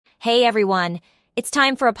Hey everyone, it's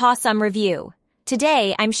time for a Pawsome review.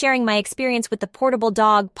 Today, I'm sharing my experience with the portable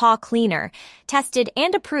dog Paw Cleaner, tested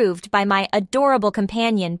and approved by my adorable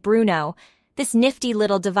companion, Bruno. This nifty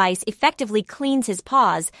little device effectively cleans his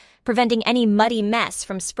paws, preventing any muddy mess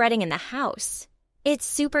from spreading in the house. It's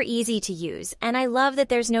super easy to use, and I love that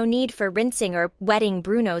there's no need for rinsing or wetting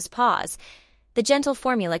Bruno's paws. The gentle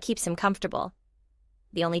formula keeps him comfortable.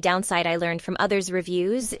 The only downside I learned from others'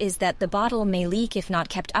 reviews is that the bottle may leak if not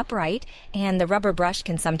kept upright, and the rubber brush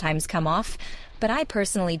can sometimes come off, but I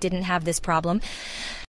personally didn't have this problem.